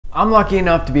I'm lucky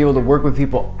enough to be able to work with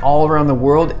people all around the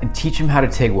world and teach them how to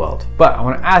TIG weld. But I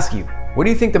want to ask you, what do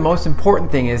you think the most important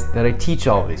thing is that I teach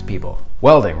all of these people?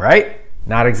 Welding, right?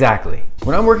 Not exactly.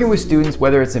 When I'm working with students,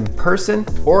 whether it's in person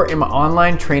or in my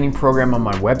online training program on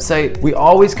my website, we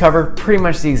always cover pretty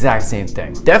much the exact same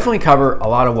thing. Definitely cover a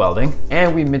lot of welding,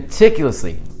 and we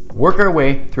meticulously work our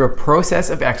way through a process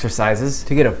of exercises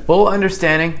to get a full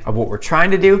understanding of what we're trying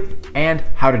to do and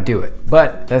how to do it.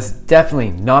 But that's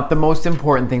definitely not the most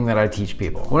important thing that I teach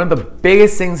people. One of the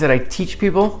biggest things that I teach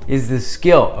people is the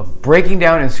skill of breaking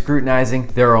down and scrutinizing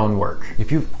their own work.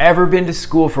 If you've ever been to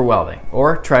school for welding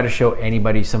or try to show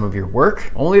anybody some of your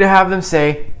work, only to have them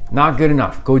say, "Not good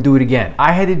enough, go do it again."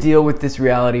 I had to deal with this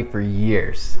reality for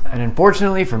years. And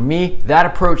unfortunately for me, that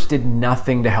approach did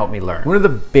nothing to help me learn. One of the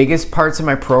biggest parts of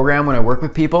my program when I work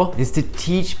with people is to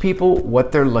teach people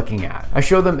what they're looking at. I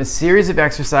show them a series of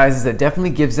exercises that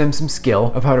definitely gives them some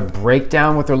skill of how to break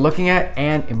down what they're looking at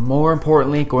and more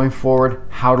importantly, going forward,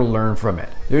 how to learn from it.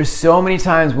 There's so many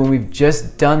times when we've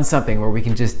just done something where we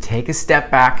can just take a step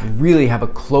back and really have a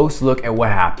close look at what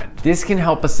happened. This can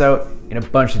help us out in a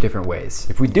bunch of different ways.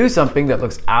 If we do something that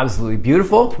looks absolutely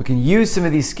beautiful, we can use some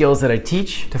of these skills that I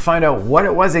teach to find out what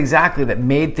it was exactly that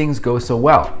made things go so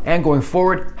well. And going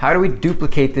forward, how do we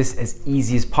duplicate this as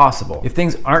easy as possible? If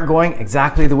things aren't going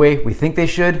exactly the way we think they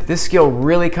should, this skill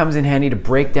really comes in handy to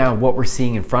break down what we're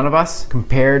seeing in front of us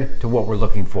compared to what we're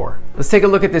looking for. Let's take a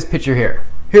look at this picture here.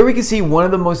 Here we can see one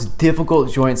of the most difficult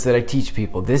joints that I teach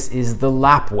people. This is the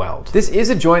lap weld. This is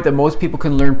a joint that most people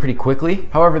can learn pretty quickly.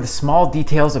 However, the small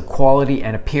details of quality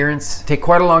and appearance take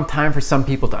quite a long time for some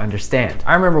people to understand.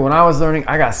 I remember when I was learning,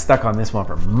 I got stuck on this one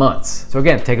for months. So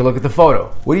again, take a look at the photo.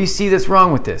 What do you see that's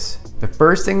wrong with this? The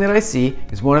first thing that I see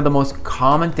is one of the most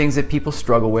common things that people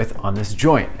struggle with on this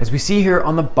joint. As we see here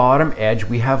on the bottom edge,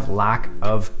 we have lack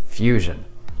of fusion.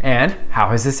 And how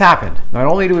has this happened? Not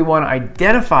only do we want to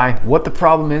identify what the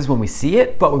problem is when we see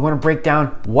it, but we want to break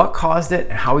down what caused it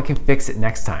and how we can fix it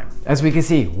next time. As we can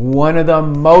see, one of the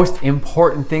most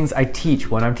important things I teach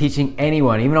when I'm teaching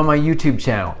anyone, even on my YouTube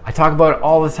channel, I talk about it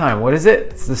all the time. What is it?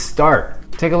 It's the start.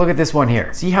 Take a look at this one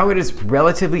here. See how it is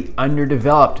relatively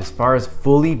underdeveloped as far as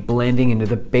fully blending into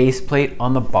the base plate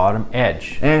on the bottom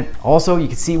edge. And also you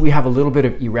can see we have a little bit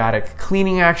of erratic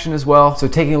cleaning action as well. So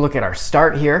taking a look at our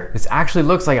start here, this actually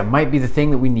looks like it might be the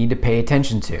thing that we need to pay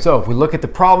attention to. So if we look at the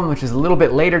problem, which is a little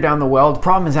bit later down the weld, the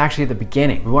problem is actually at the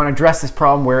beginning. We want to address this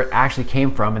problem where it actually came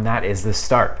from, and that is the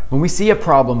start. When we see a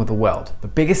problem with a weld, the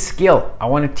biggest skill I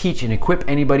want to teach and equip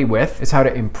anybody with is how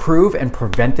to improve and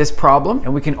prevent this problem.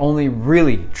 And we can only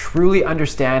really truly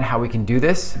understand how we can do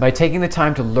this by taking the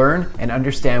time to learn and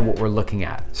understand what we're looking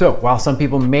at. So while some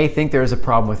people may think there is a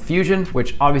problem with fusion,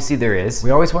 which obviously there is,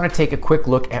 we always want to take a quick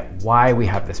look at why we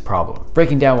have this problem.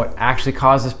 Breaking down what actually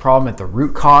caused this problem at the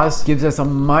root cause gives us a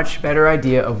much better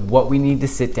idea of what we need to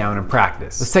sit down and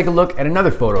practice. Let's take a look at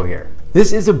another photo here.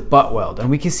 This is a butt weld, and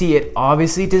we can see it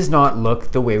obviously does not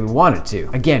look the way we want it to.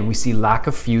 Again, we see lack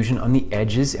of fusion on the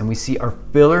edges, and we see our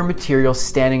filler material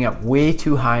standing up way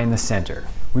too high in the center.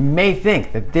 We may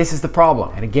think that this is the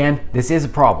problem, and again, this is a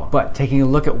problem, but taking a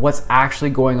look at what's actually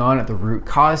going on at the root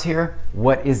cause here,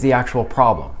 what is the actual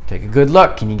problem? Take a good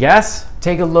look, can you guess?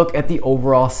 Take a look at the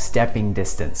overall stepping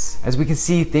distance. As we can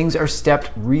see, things are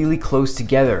stepped really close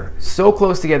together. So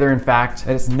close together, in fact,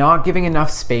 that it's not giving enough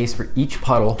space for each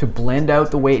puddle to blend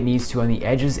out the way it needs to on the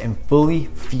edges and fully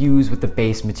fuse with the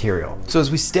base material. So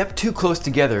as we step too close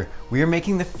together, we are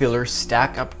making the filler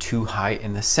stack up too high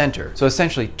in the center. So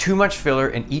essentially, too much filler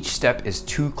and each step is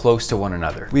too close to one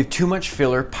another. We have too much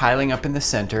filler piling up in the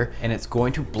center, and it's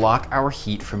going to block our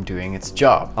heat from doing its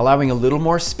job. Allowing a little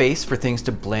more space for things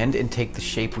to blend and take the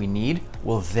shape we need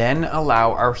will then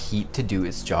allow our heat to do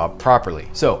its job properly.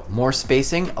 So more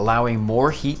spacing, allowing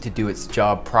more heat to do its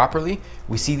job properly,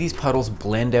 we see these puddles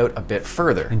blend out a bit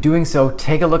further. In doing so,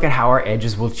 take a look at how our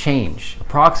edges will change.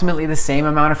 Approximately the same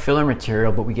amount of filler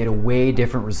material, but we get a way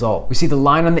different result. We see the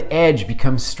line on the edge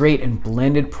become straight and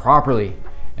blended properly,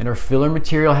 and our filler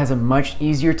material has a much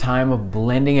easier time of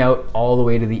blending out all the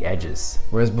way to the edges.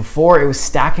 Whereas before, it was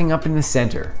stacking up in the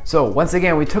center. So once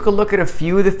again, we took a look at a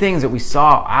few of the things that we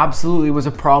saw absolutely was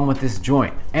a problem with this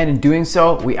joint. And in doing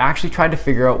so, we actually tried to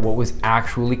figure out what was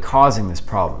actually causing this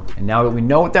problem. And now that we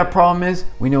know what that problem is,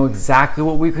 we know exactly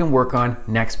what we can work on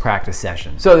next practice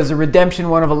session. So there's a redemption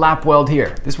one of a lap weld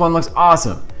here. This one looks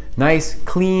awesome. Nice,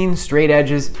 clean, straight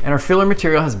edges, and our filler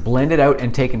material has blended out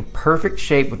and taken perfect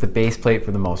shape with the base plate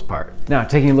for the most part. Now,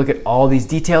 taking a look at all these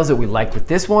details that we like with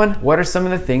this one, what are some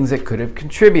of the things that could have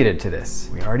contributed to this?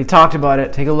 We already talked about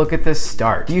it. Take a look at the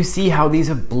start. Do you see how these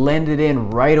have blended in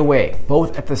right away,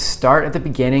 both at the start at the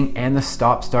beginning and the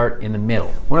stop start in the middle?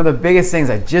 One of the biggest things,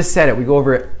 I just said it, we go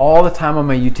over it all the time on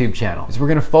my YouTube channel, is we're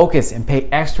gonna focus and pay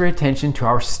extra attention to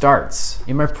our starts.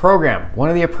 In my program, one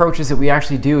of the approaches that we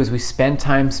actually do is we spend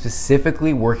time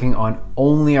specifically working on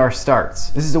only our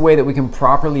starts. This is a way that we can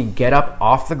properly get up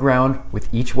off the ground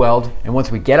with each weld, and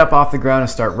once we get up off the ground and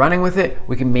start running with it,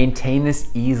 we can maintain this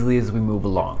easily as we move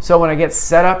along. So when I get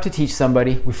set up to teach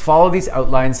somebody, we follow these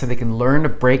outlines so they can learn to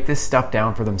break this stuff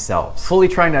down for themselves. Fully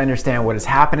trying to understand what is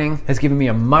happening has given me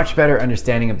a much better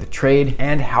understanding of the trade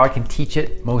and how I can teach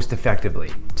it most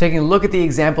effectively. Taking a look at the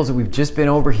examples that we've just been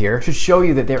over here should show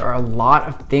you that there are a lot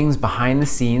of things behind the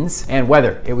scenes, and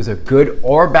whether it was a good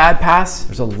or bad pass,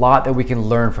 there's a lot that we can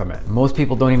learn from it. Most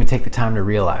people don't even take the time to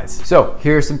realize. So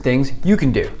here are some things you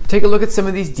can do. Take a look at some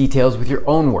of these details with your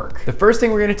own work. The first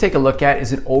thing we're going to take a look at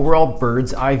is an overall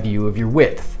bird's eye view of your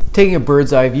width. Taking a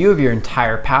bird's eye view of your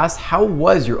entire pass, how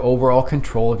was your overall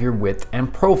control of your width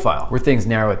and profile? Were things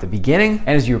narrow at the beginning,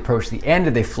 and as you approach the end,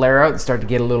 did they flare out and start to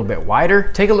get a little bit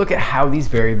wider? Take a look at how these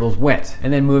variables went,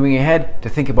 and then moving ahead to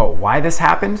think about why this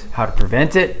happened, how to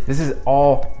prevent it. This is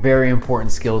all very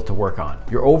important skills to work on.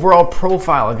 Your overall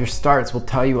profile of your starts will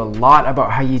tell you a lot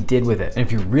about how you did with it. And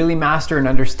if you really master and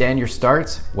understand your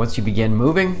starts, once you begin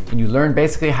moving, and you learn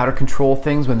basically how to control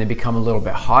things when they become a little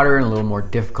bit hotter and a little more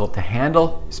difficult to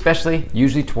handle, especially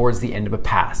usually towards the end of a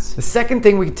pass. The second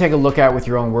thing we can take a look at with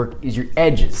your own work is your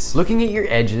edges. Looking at your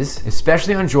edges,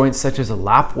 especially on joints such as a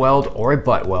lap weld or a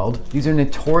butt weld, these are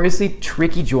notoriously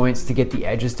tricky joints to get the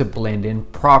edges to blend in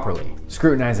properly.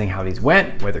 Scrutinizing how these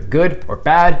went, whether good or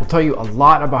bad, will tell you a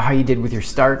lot about how you did with your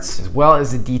starts, as well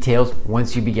as the details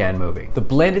once you began moving. The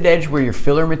blended edge where your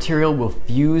filler material will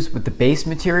fuse with the base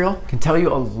material can tell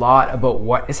you a lot about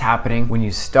what is happening when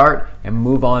you start and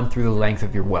move on through the length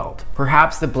of your weld.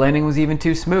 Perhaps the blending was even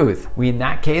too smooth. We in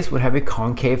that case would have a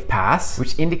concave pass,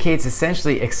 which indicates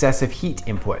essentially excessive heat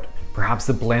input. Perhaps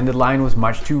the blended line was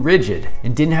much too rigid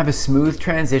and didn't have a smooth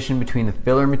transition between the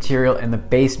filler material and the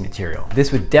base material.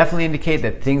 This would definitely indicate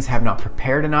that things have not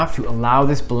prepared enough to allow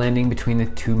this blending between the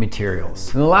two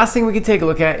materials. And the last thing we can take a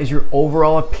look at is your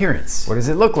overall appearance. What does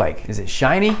it look like? Is it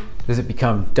shiny? Does it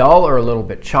become dull or a little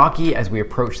bit chalky as we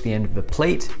approach the end of the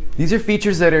plate? These are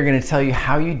features that are going to tell you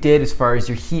how you did as far as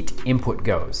your heat input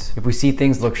goes. If we see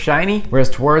things look shiny, whereas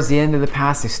towards the end of the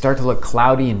pass they start to look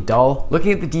cloudy and dull,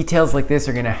 looking at the details like this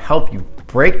are going to help you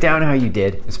break down how you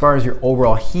did as far as your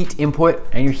overall heat input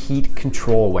and your heat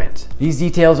control went. These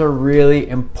details are really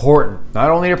important,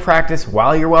 not only to practice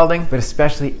while you're welding, but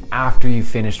especially after you've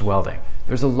finished welding.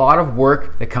 There's a lot of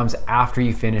work that comes after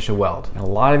you finish a weld, and a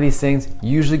lot of these things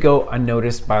usually go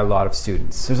unnoticed by a lot of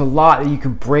students. There's a lot that you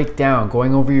can break down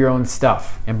going over your own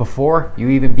stuff, and before you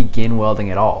even begin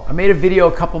welding at all. I made a video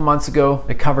a couple months ago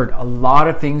that covered a lot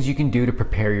of things you can do to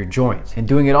prepare your joint, and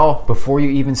doing it all before you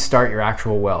even start your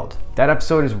actual weld. That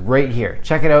episode is right here.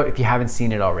 Check it out if you haven't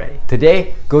seen it already.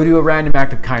 Today, go do a random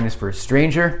act of kindness for a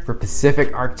stranger. For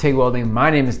Pacific Arc Tig Welding, my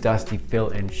name is Dusty,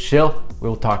 Phil, and Shill.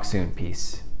 We'll talk soon.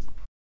 Peace.